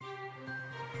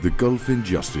The Gulf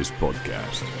Injustice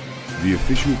Podcast, the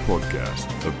official podcast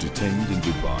of Detained in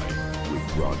Dubai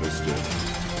with Rada Sterling.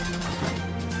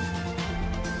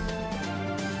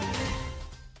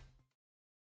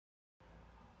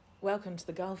 Welcome to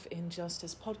the Gulf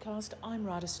Injustice Podcast. I'm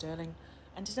Rada Sterling,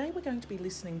 and today we're going to be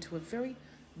listening to a very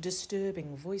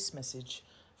disturbing voice message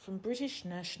from British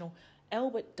national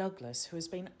Albert Douglas, who has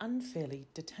been unfairly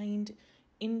detained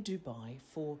in Dubai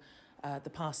for the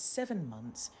past 7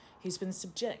 months. He's been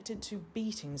subjected to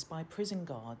beatings by prison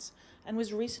guards and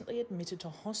was recently admitted to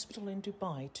hospital in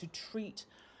Dubai to treat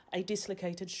a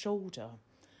dislocated shoulder.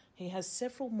 He has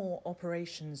several more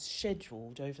operations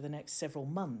scheduled over the next several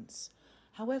months.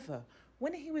 However,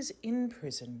 when he was in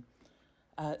prison,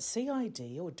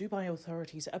 CID or Dubai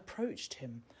authorities approached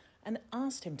him and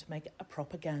asked him to make a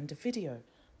propaganda video,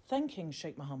 thanking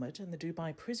Sheikh Mohammed and the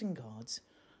Dubai prison guards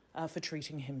for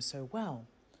treating him so well.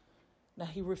 Now,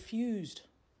 he refused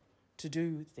to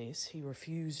do this. He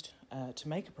refused to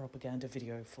make a propaganda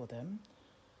video for them.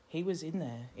 He was in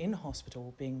there, in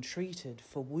hospital, being treated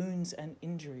for wounds and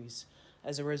injuries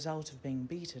as a result of being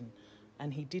beaten,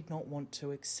 and he did not want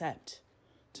to accept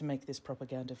to make this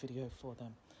propaganda video for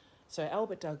them. So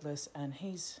Albert Douglas, and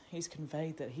he's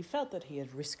conveyed that he felt that he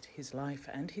had risked his life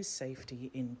and his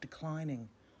safety in declining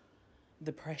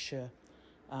the pressure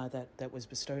that was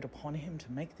bestowed upon him to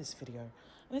make this video.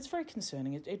 And it's very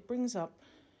concerning. It brings up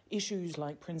issues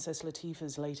like Princess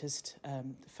Latifah's latest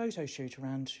photo shoot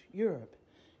around Europe.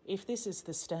 If this is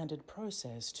the standard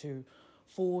process to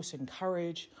force,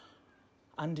 encourage,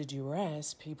 under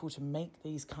duress, people to make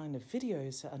these kind of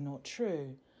videos that are not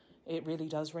true, it really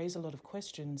does raise a lot of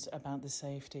questions about the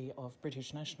safety of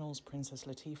British nationals, Princess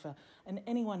Latifah, and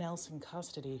anyone else in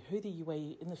custody who the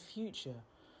UAE in the future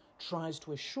tries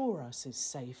to assure us is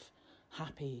safe,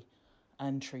 happy,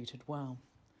 and treated well.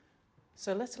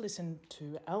 So let's listen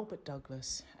to Albert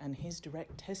Douglas and his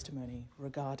direct testimony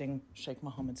regarding Sheikh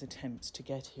Mohammed's attempts to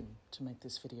get him to make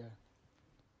this video.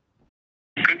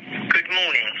 Good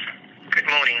morning. Good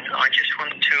morning. I just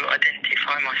want to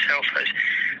identify myself as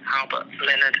Albert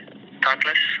Leonard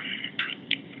Douglas.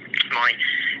 My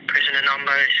prisoner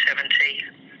number is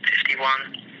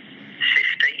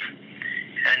 705150,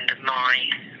 and my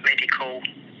medical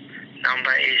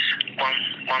number is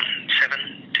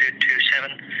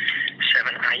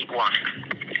 117227-781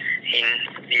 in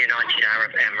the United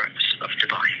Arab Emirates of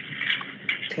Dubai.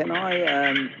 Can I,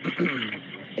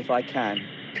 if I can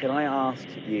I ask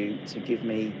you to give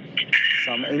me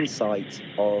some insight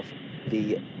of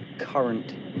the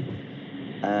current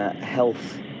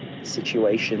health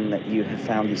situation that you have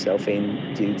found yourself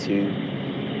in due to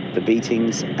the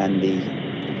beatings and the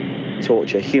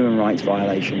torture, human rights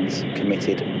violations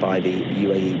committed by the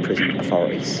UAE prison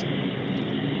authorities?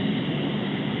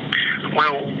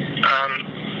 Well,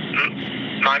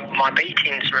 my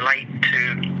beatings relate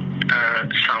to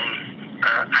some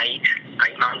eight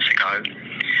months ago.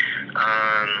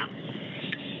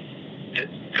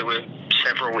 There were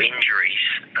several injuries.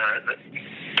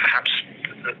 Perhaps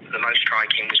the most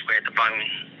striking was where the bone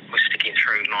was sticking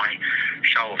through my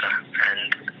shoulder,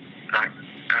 and that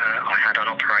I had an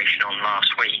operation on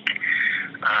last week,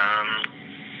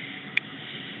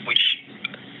 which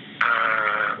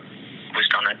was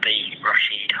done at the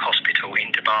Rashid Hospital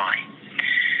in Dubai.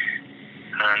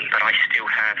 But I still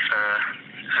have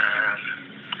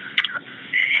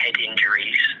head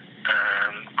injuries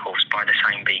caused by the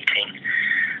same beating,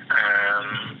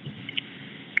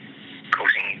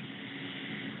 causing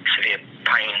severe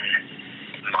pain,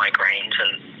 migraines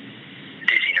and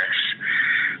dizziness.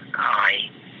 I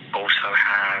also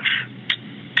have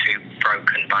 2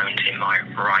 broken bones in my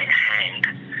right hand,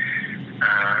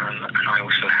 and I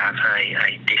also have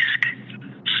a disc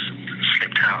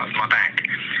slipped out of my back.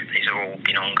 These have all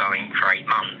been ongoing for 8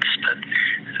 months, but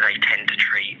they tend to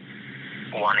treat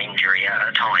one injury at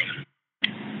a time.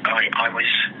 I was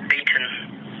beaten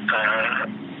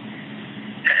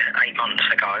 8 months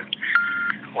ago,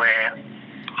 where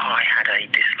I had a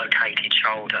dislocated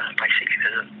shoulder. Basically,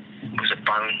 there was a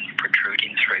bone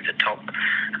protruding through the top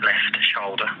left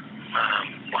shoulder,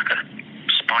 like a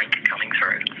spike coming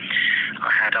through.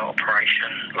 I had an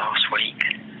operation last week,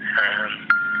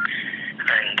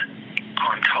 and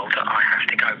I'm told that I have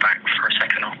to go back for a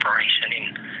second operation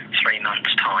in 3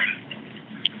 months' time.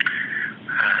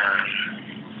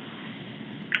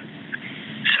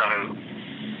 So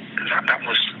that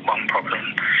was one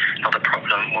problem. Another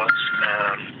problem was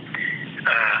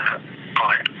I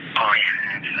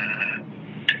have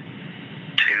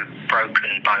 2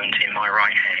 broken bones in my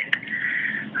right hand.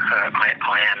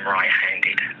 I am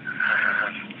right-handed.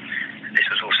 This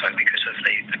was also because of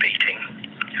the beating.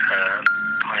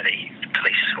 by the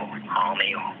police or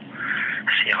army or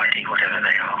CID, whatever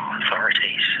they are,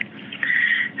 authorities.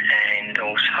 And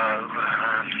also,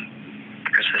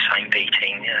 because of the same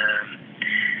beating,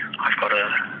 I've got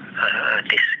a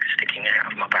disc sticking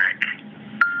out of my back.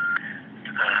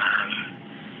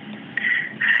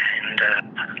 And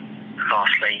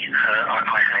lastly,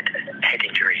 I had head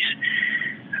injuries,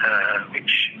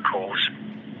 which cause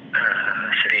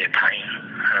severe pain,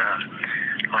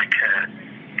 like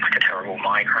a terrible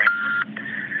migraine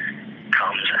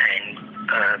comes, and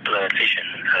blurred vision.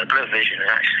 Blurred vision is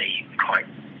actually quite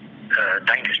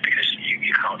dangerous because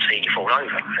you can't see and you fall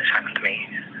over. It's happened to me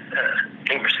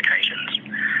numerous occasions.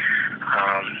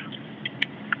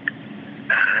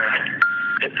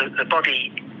 The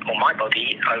body, or my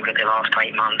body, over the last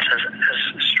 8 months has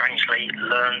strangely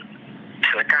learned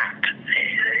to adapt,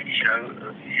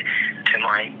 to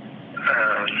my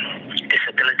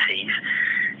disabilities.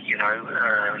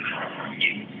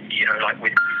 Like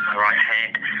with my right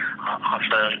hand, I've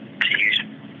learned to use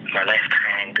my left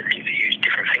hand, use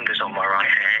different fingers on my right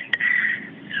hand,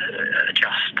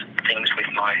 adjust things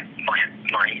with my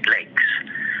legs.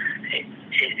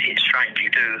 It's strange. You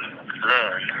do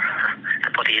learn. The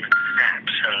body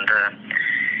adapts, and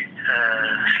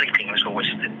sleeping was always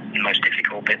the most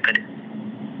difficult bit, but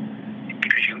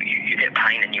because you get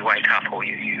pain and you wake up, or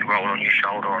you roll on your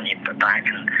shoulder or on your back,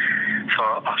 and so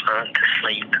I've learned to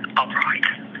sleep upright.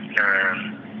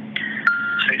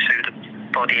 So the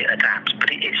body adapts, but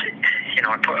it's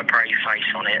I put a brave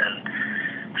face on it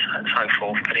and so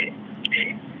forth, but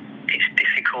it's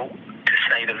difficult to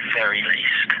say the very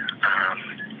least.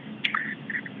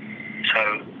 So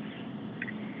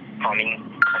I'm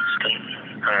in constant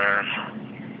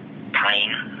pain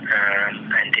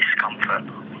and discomfort.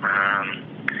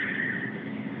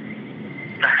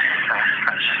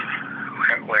 That's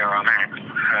where I'm at.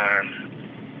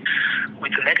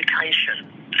 With the medication,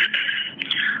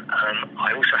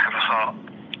 I also have a heart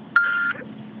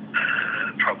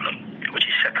problem, which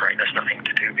is separate. There's nothing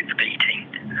to do with the beating.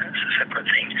 It's a separate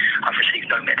thing. I've received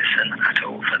no medicine at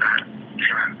all for that.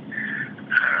 Zero.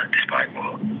 Despite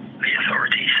what the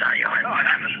authorities say, I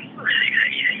haven't received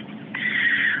anything.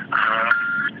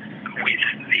 With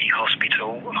the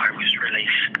hospital, I was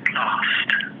released last,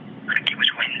 I think it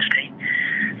was Wednesday.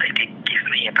 They did give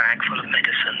me a bag full of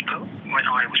medicine, but when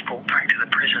I was brought back to the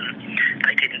prison,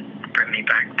 they didn't bring me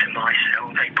back to my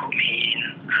cell. They put me in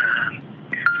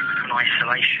an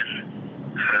isolation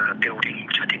building,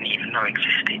 which I didn't even know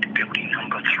existed, building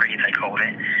number 3 they call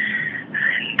it,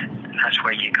 and that's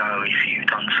where you go if you've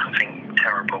done something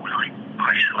terrible like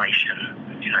isolation,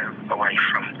 away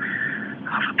from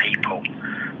other people,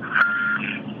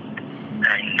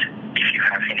 and if you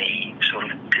have any sort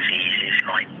of diseases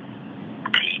like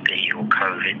TB or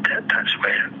COVID, that's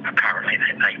where apparently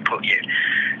they put you.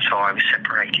 So I was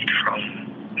separated from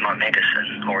my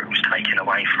medicine, or it was taken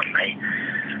away from me,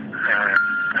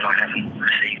 and I haven't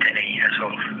received any as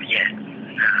of yet.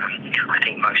 I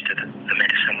think most of the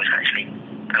medicine was actually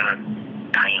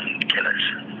painkillers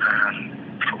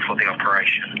for the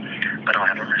operation, but I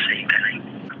haven't received any.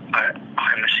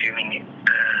 I'm assuming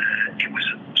it was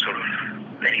sort of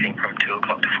anything from 2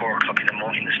 o'clock to 4 o'clock in the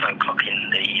morning. There's no clock in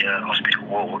the hospital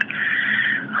ward,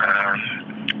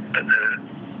 but the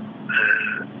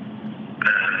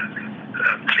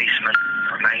policeman,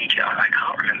 or major, I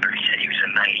can't remember if he said he was a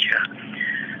major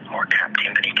or a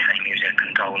captain, but he was in a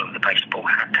condole of the baseball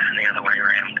hat and the other way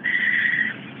around.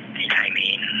 He came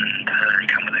in, and he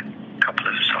came with a couple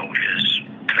of soldiers,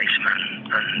 policemen,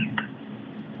 and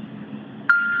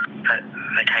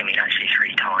they came in actually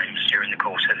 3 times during the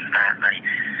course of that. They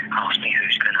asked me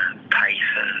who's going to pay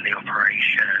for the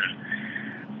operation.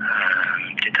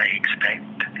 Did they expect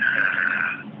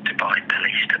Dubai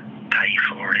police to pay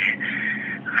for it?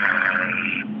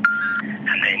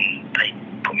 And then they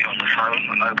put me on the phone,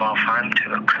 a mobile phone,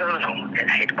 to a colonel at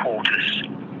headquarters.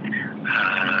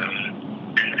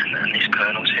 And this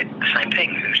colonel said the same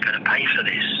thing: who's going to pay for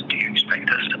this? Do you expect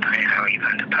us to pay? How are you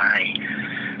going to pay?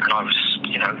 And I was,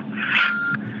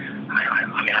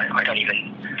 I don't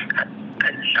even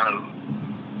know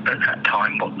at that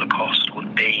time what the cost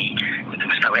would be. There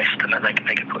was no estimate.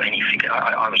 They could put any figure.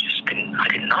 I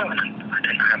didn't know, and I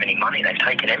didn't have any money. They've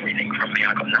taken everything from me.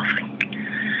 I got nothing.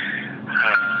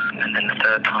 And then the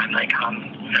third time they come,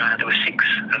 there were 6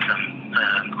 of them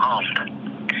armed.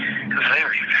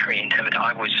 Very, very intimidating.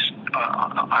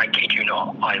 I kid you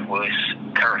not, I was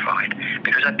terrified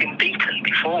because I've been beaten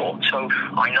before, so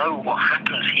I know what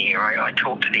happens here. I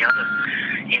talked to the other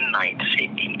inmates.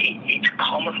 It's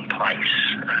commonplace,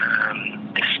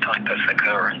 this type of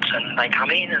occurrence, and they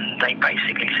come in and they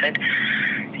basically said,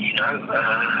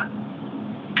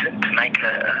 to make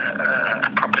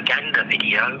a propaganda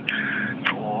video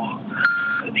for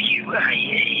the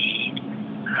UAE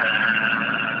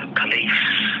police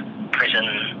prison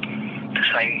to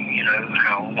say, you know,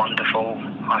 how wonderful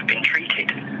I've been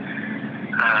treated.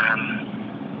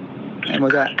 And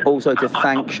was that also to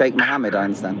thank Sheikh Mohammed, I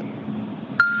understand?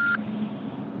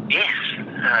 Yes.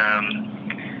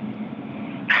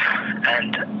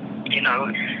 And, you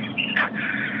know,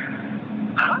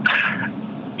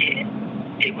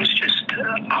 it was just,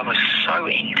 I was so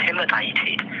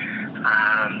intimidated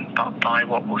by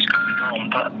what was going on.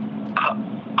 But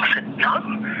I said, no,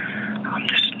 I'm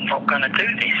just not going to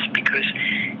do this, because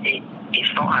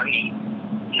it's not only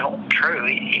not true,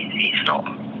 it's not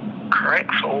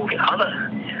correct for all the other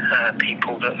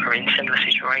people that are in similar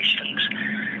situations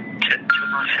to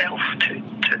myself to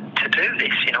do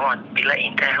this. You know, I'd be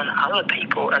letting down other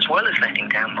people as well as letting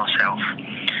down myself.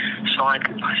 So I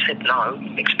said no,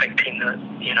 expecting that,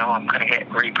 you know, I'm going to get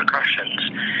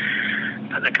repercussions.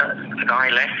 But the guy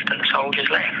left and the soldiers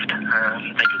left.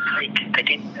 They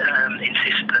did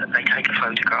insist that they take a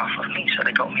photograph of me, so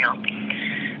they got me up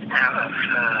out of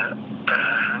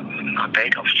my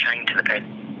bed. I was chained to the bed,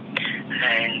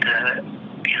 and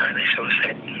you know, they sort of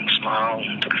said, smile,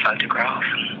 took a photograph,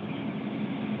 and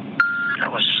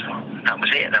that was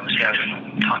it. That was the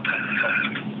only type of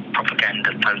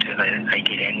propaganda photo they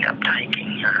did end up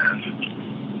taking.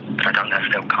 But I don't know if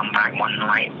they'll come back one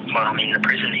night while I'm in the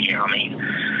prison here. I mean,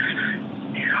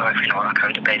 you know, every night I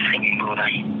go to bed thinking, will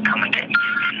they come and get me?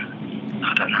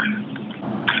 I don't know.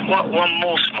 One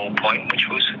more small point, which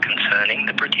was concerning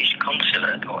the British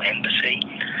consulate or embassy,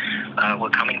 were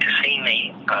coming to see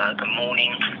me the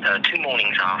morning, 2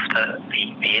 mornings after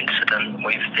the incident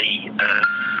with the,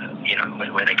 you know,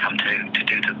 where they come to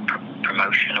do the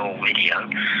promotional video,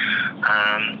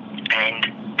 and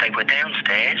they were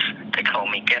downstairs. They told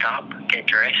me, get up, get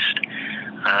dressed.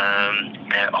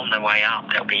 They're on their way up.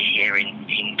 They'll be here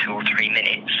in 2 or 3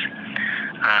 minutes.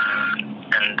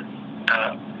 And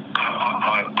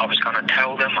I was going to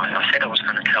tell them. I said I was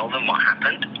going to tell them what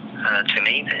happened to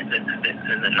me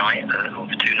the night or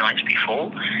the 2 nights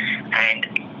before, and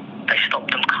they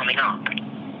stopped them coming up.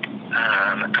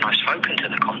 And I've spoken to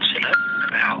the consulate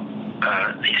about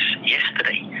this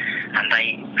yesterday, and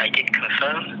they did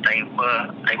confirm they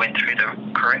went through the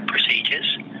correct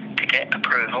procedures to get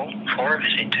approval for a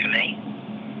visit to me.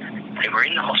 They were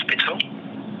in the hospital,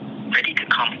 ready to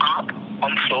come up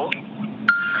on floor,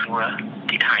 and were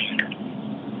detained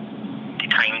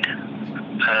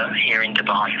here in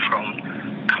Dubai from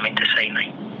coming to see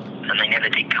me, and they never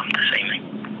did come to see me.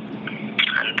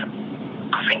 And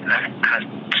I think that has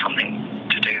something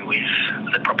to do with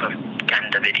the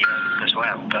propaganda video as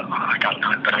well, but I don't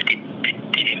know. But I did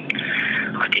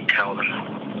tell them.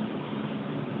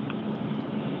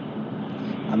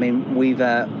 I mean, we've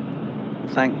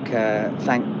thank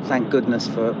goodness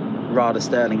for Rada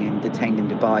Sterling detained in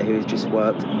Dubai, who has just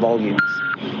worked volumes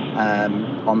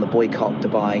on the Boycott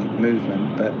Dubai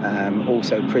movement, but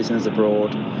also Prisoners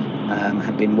Abroad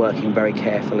have been working very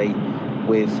carefully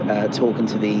with talking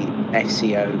to the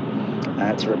FCO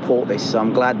to report this. So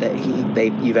I'm glad that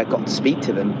you've got to speak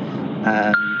to them.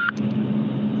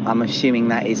 I'm assuming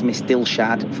that is Miss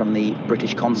Dilshad from the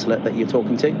British consulate that you're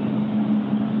talking to?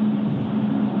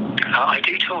 I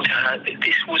do talk to her.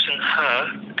 This wasn't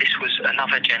her. This was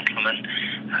another gentleman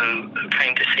who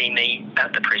came to see me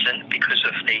at the prison because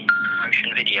of the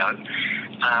promotion video.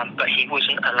 But he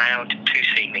wasn't allowed to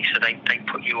see me, so they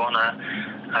put you on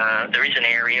there is an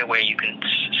area where you can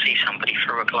see somebody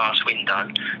through a glass window,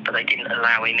 but they didn't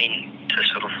allow him in to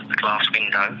sort of the glass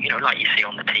window, you know, like you see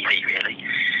on the TV, really.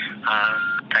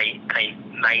 They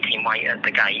made him wait at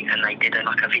the gate, and they did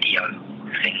like a video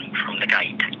thing from the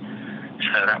gate.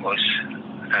 So that was,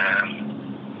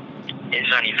 it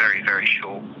was only very, very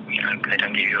short. You know, they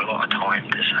don't give you a lot of time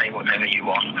to say whatever you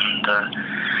want. And I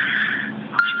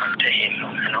spoke to him,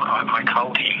 and I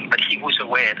told him, but he was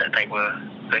aware that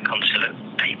the consulate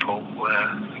people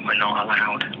were not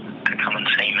allowed to come and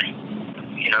see me.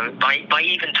 You know, by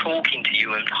even talking to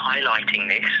you and highlighting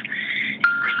this, it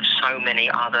brings so many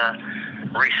other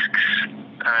risks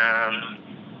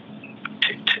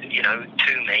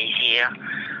to me here.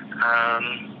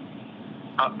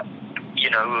 You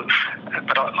know,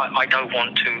 but I don't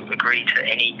want to agree to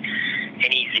any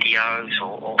videos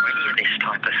or any of this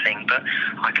type of thing. But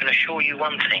I can assure you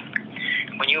one thing: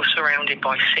 when you're surrounded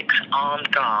by 6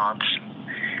 armed guards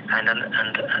and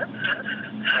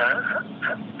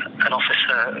an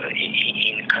officer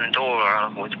in Andorra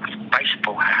with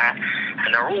baseball hat,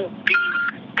 and they're all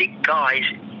big guys,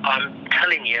 I'm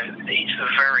telling you, it's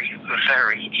very,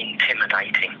 very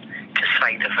intimidating to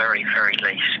say the very, very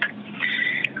least.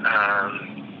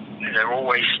 They're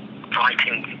always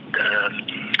writing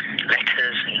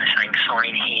letters in the same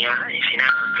sign here. It's in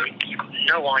Arabic. You've got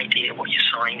no idea what you're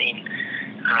signing.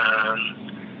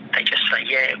 They just say,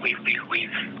 yeah, we've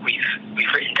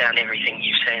written down everything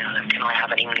you said. Can I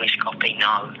have an English copy?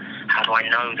 No. How do I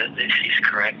know that this is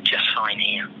correct? Just sign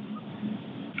here.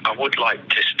 I would like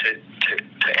just to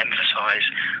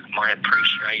emphasise my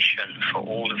appreciation for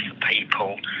all of the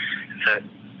people that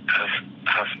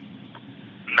have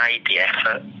made the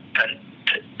effort and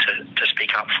to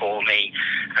speak up for me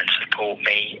and support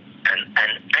me, and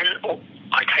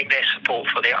I take their support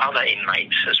for their other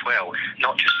inmates as well,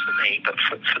 not just for me, but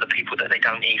for the people that they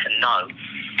don't even know.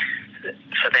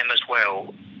 For them as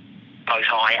well, both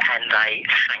I and they,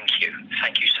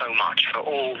 thank you so much for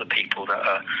all the people that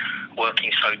are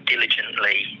working so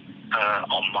diligently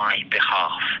on my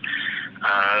behalf,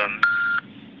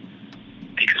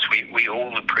 because we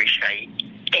all appreciate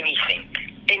anything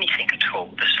at all,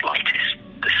 the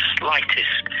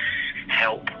slightest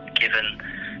help given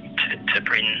to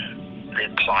bring the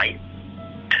plight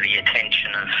to the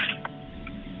attention of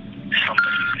somebody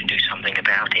who can do something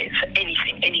about it. So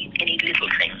anything, any little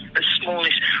thing, the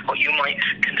smallest, what you might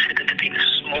consider to be the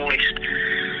smallest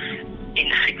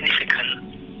insignificant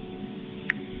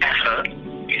effort,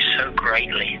 is so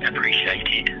greatly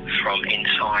appreciated from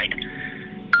inside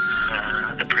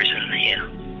the prison here.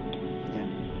 Yeah.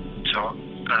 So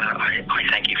I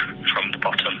thank you from the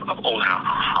bottom of all our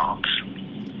hearts.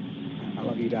 I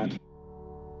love you, Dad.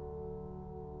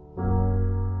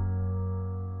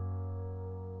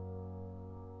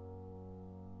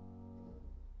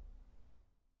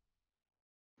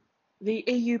 The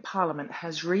EU Parliament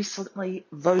has recently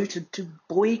voted to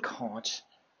boycott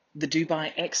the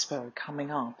Dubai Expo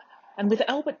coming up. And with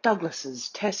Albert Douglas's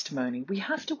testimony, we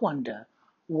have to wonder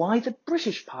why the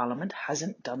British Parliament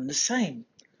hasn't done the same.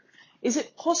 Is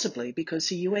it possibly because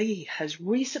the UAE has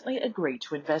recently agreed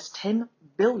to invest $10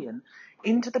 billion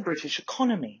into the British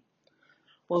economy?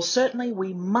 Well, certainly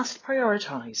we must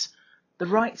prioritise the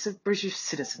rights of British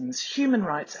citizens, human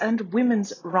rights and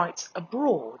women's rights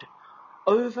abroad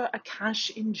over a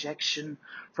cash injection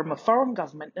from a foreign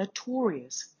government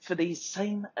notorious for these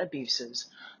same abuses.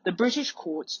 The British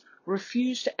courts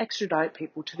refuse to extradite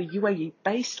people to the UAE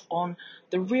based on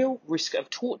the real risk of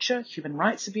torture, human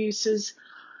rights abuses,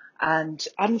 and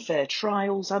unfair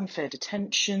trials, unfair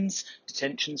detentions,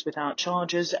 detentions without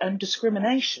charges, and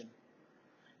discrimination.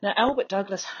 Now, Albert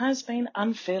Douglas has been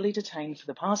unfairly detained for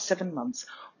the past 7 months.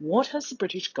 What has the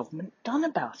British government done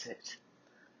about it?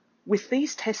 With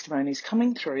these testimonies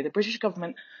coming through, the British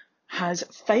government has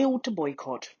failed to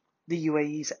boycott the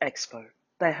UAE's Expo.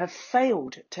 They have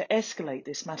failed to escalate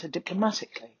this matter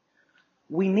diplomatically.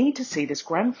 We need to see this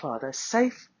grandfather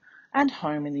safe and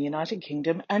home in the United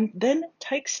Kingdom, and then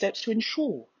take steps to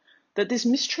ensure that this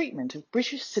mistreatment of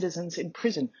British citizens in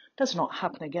prison does not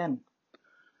happen again.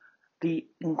 The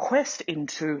inquest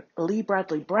into Lee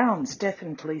Bradley Brown's death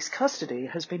in police custody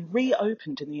has been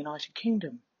reopened in the United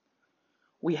Kingdom.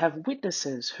 We have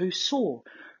witnesses who saw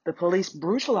the police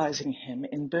brutalising him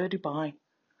in Dubai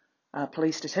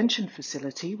police detention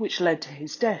facility, which led to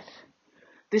his death.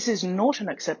 This is not an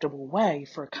acceptable way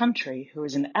for a country who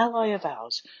is an ally of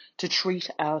ours to treat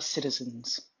our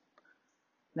citizens.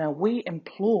 Now, we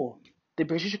implore the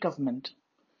British government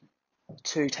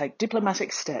to take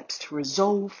diplomatic steps to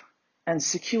resolve and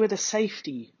secure the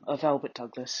safety of Albert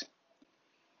Douglas.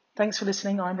 Thanks for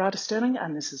listening. I'm Rada Sterling,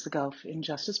 and this is the Gulf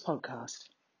Injustice Podcast.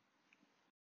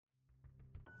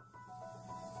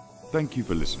 Thank you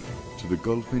for listening to the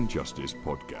Gulf Injustice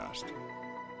Podcast.